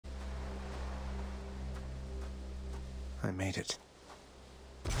I made it.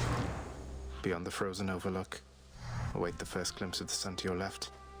 Beyond the frozen overlook, await the first glimpse of the sun to your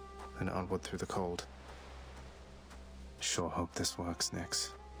left, and onward through the cold. Sure hope this works,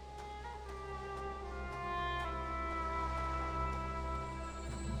 Nyx.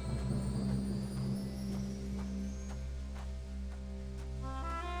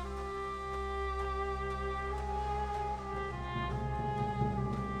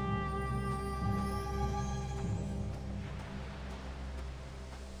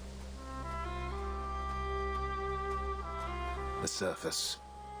 The surface,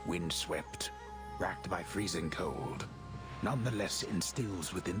 windswept, racked by freezing cold, nonetheless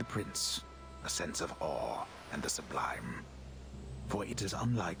instills within the prince a sense of awe and the sublime, for it is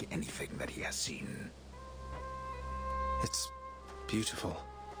unlike anything that he has seen. It's beautiful.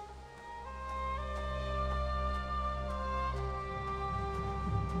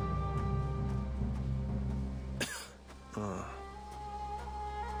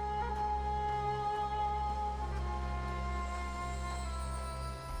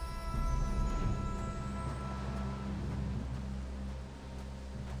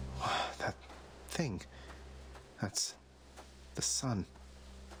 That thing. That's the sun.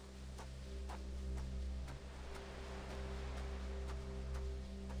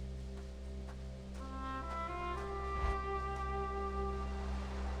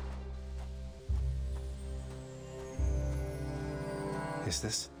 Is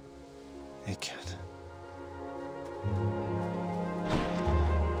this a cat?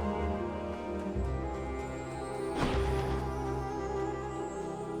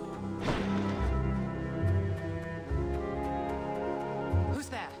 Who's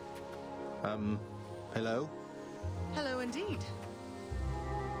there? Hello? Hello indeed.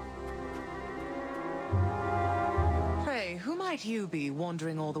 Pray, who might you be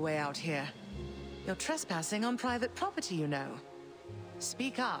wandering all the way out here? You're trespassing on private property, you know.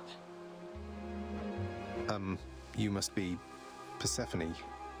 Speak up. You must be Persephone.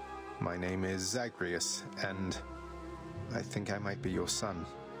 My name is Zagreus, and I think I might be your son.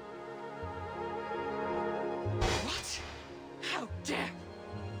 What? How dare!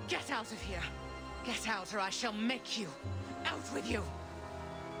 Get out of here! Get out or I shall make you! Out with you!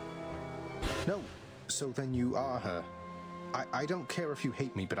 No, so then you are her. I don't care if you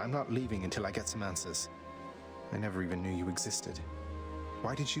hate me, but I'm not leaving until I get some answers. I never even knew you existed.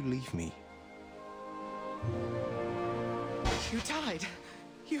 Why did you leave me? You died.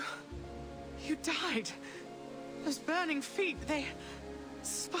 You died. Those burning feet, they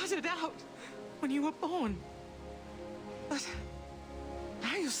sputtered out when you were born. But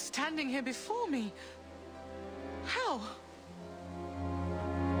now you're standing here before me. How?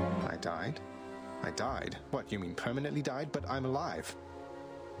 I died? I died? What, you mean permanently died? But I'm alive.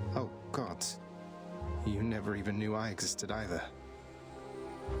 Oh, gods. You never even knew I existed either.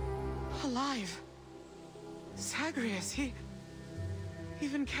 Alive. Zagreus, he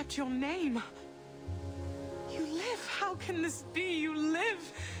even kept your name. You live. How can this be? You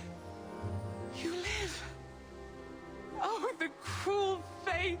live. You live. Oh, the cruel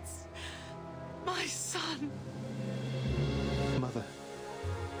fates. My son. Mother.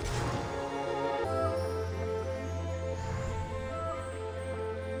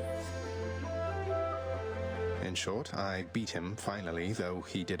 In short, I beat him, finally, though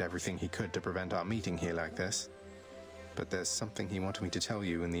he did everything he could to prevent our meeting here like this. But there's something he wanted me to tell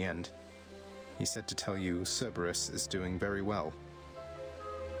you in the end. He said to tell you Cerberus is doing very well.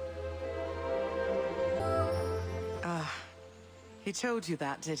 Ah, he told you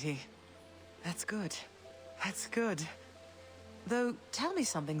that, did he? That's good. That's good. Though, tell me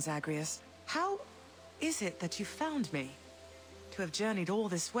something, Zagreus. How is it that you found me? To have journeyed all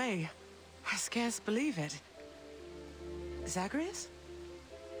this way, I scarce believe it. Zagreus?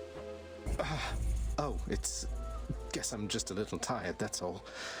 Oh, it's... Guess I'm just a little tired, that's all.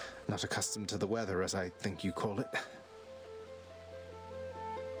 Not accustomed to the weather, as I think you call it.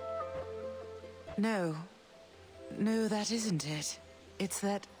 No. No, that isn't it. It's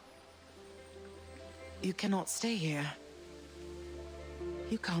that... you cannot stay here.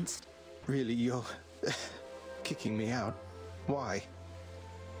 You can't Really, you're... kicking me out? Why?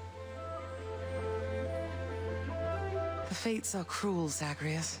 The fates are cruel,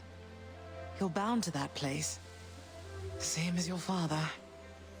 Zagreus. You're bound to that place. Same as your father.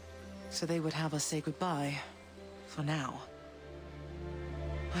 So they would have us say goodbye. For now.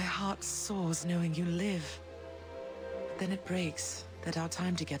 My heart soars knowing you live. But then it breaks that our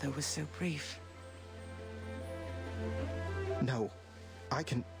time together was so brief. No. I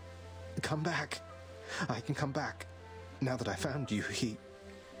can... come back. I can come back. Now that I found you,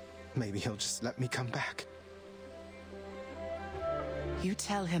 maybe he'll just let me come back. You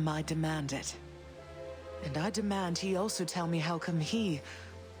tell him I demand it. And I demand he also tell me how come he,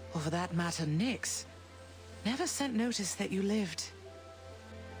 or for that matter Nyx, never sent notice that you lived.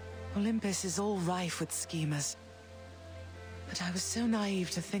 Olympus is all rife with schemers. But I was so naive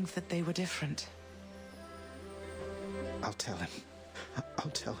to think that they were different. I'll tell him.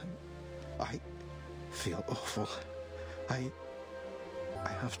 I'll tell him. I feel awful. I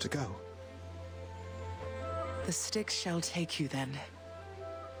have to go. The Styx shall take you then.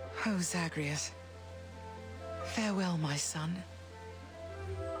 Oh, Zagreus. Farewell, my son.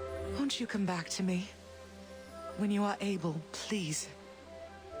 Won't you come back to me? When you are able, please.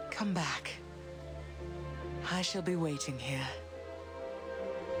 Come back. I shall be waiting here.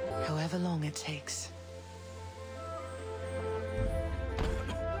 However long it takes.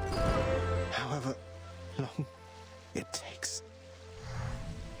 However long it takes.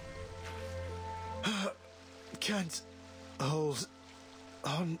 Can't hold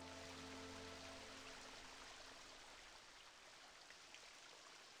on.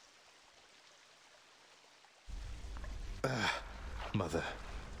 Mother,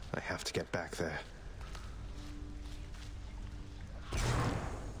 I have to get back there.